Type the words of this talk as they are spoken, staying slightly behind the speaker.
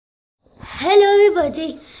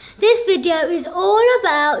everybody, this video is all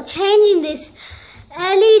about changing this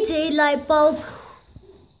LED light bulb.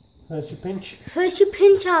 First you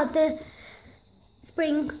pinch out the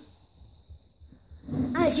spring,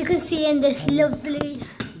 as you can see in this lovely,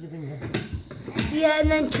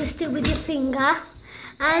 and then twist it with your finger,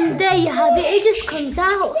 and there you have it. It just comes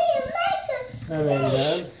out, and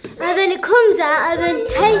then it comes out, and then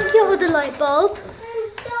take your other light bulb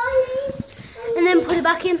and then put it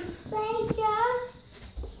back in.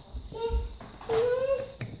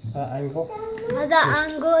 That angle. At that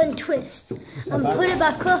angle, and twist. And put it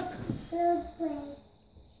back up. That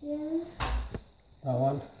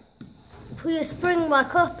one. Put your spring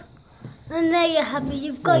back up. And there you have it.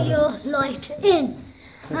 You've got your light in.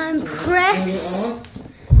 And press.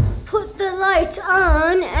 Put the light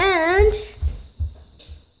on,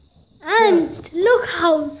 and look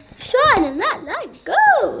how shining that light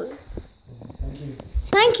goes. Thank you.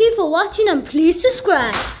 Thank you for watching, and please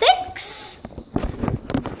subscribe.